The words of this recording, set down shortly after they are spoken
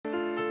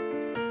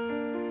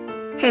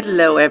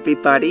Hello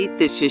everybody,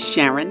 this is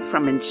Sharon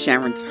from In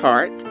Sharon's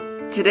Heart.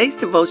 Today's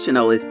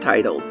devotional is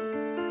titled,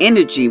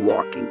 Energy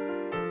Walking.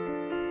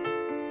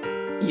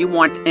 You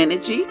want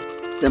energy?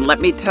 Then let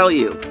me tell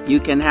you, you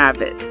can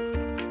have it.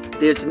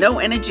 There's no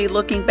energy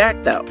looking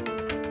back though.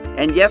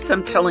 And yes,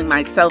 I'm telling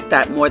myself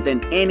that more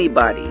than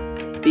anybody,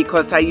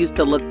 because I used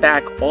to look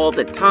back all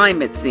the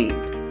time it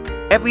seemed.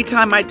 Every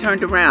time I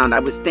turned around, I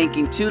was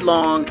thinking too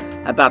long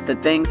about the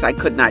things I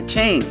could not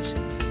change.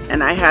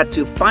 And I had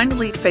to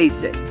finally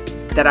face it,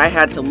 that I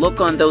had to look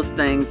on those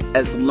things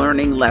as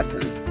learning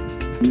lessons.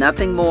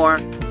 Nothing more,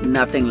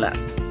 nothing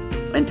less.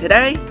 And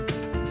today,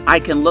 I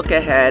can look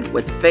ahead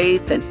with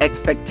faith and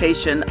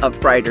expectation of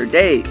brighter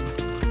days.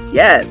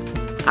 Yes,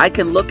 I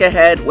can look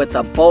ahead with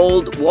a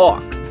bold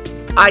walk.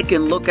 I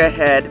can look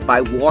ahead by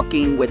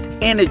walking with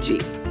energy.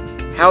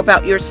 How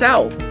about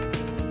yourself?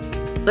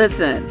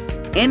 Listen,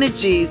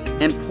 energy's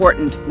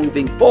important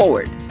moving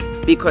forward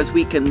because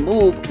we can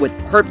move with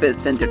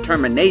purpose and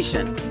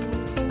determination.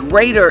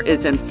 Greater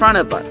is in front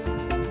of us,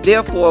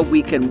 therefore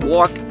we can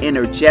walk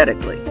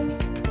energetically.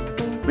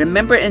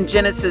 Remember in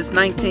Genesis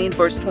 19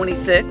 verse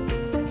 26,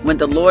 when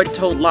the Lord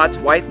told Lot's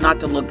wife not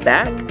to look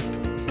back?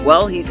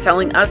 Well, he's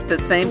telling us the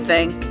same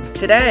thing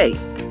today.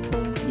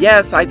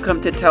 Yes, I've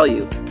come to tell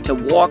you to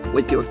walk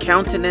with your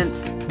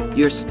countenance,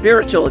 your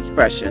spiritual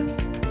expression,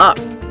 up,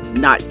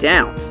 not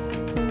down.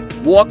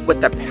 Walk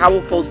with the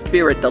powerful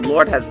spirit the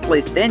Lord has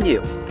placed in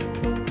you.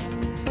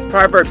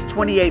 Proverbs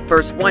 28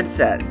 verse 1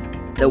 says,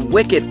 "The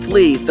wicked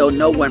flee though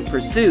no one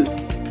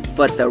pursues,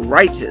 but the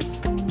righteous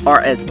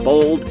are as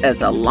bold as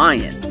a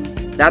lion."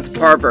 That's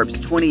Proverbs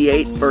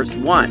 28 verse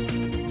 1.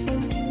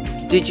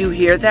 Did you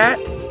hear that?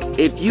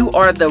 If you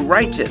are the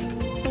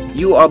righteous,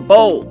 you are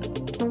bold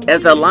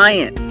as a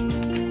lion,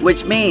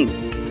 which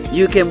means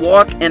you can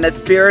walk in a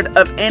spirit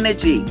of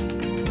energy,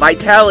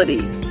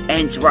 vitality,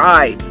 and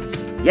drive.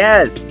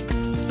 Yes,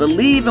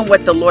 believe in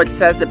what the Lord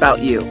says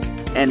about you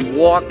and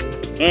walk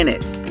in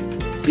it.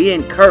 Be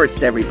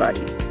encouraged, everybody.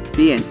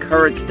 Be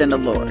encouraged in the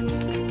Lord.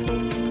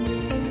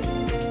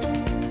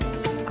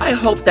 I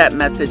hope that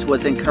message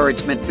was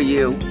encouragement for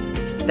you.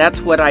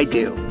 That's what I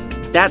do.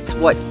 That's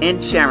what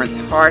In Sharon's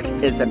Heart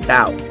is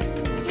about.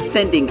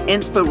 Sending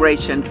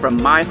inspiration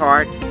from my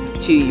heart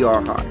to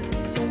your heart.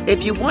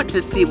 If you want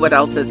to see what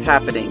else is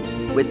happening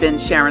within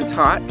Sharon's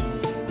Heart,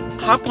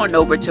 hop on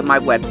over to my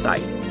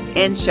website,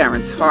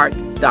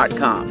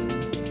 insharonsheart.com.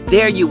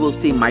 There you will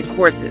see my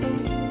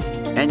courses,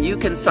 and you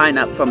can sign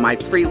up for my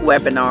free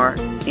webinar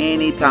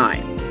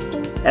anytime,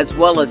 as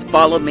well as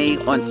follow me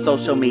on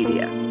social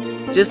media.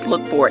 Just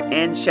look for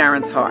In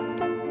Sharon's Heart.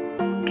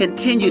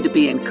 Continue to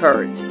be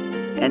encouraged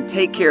and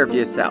take care of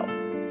yourself.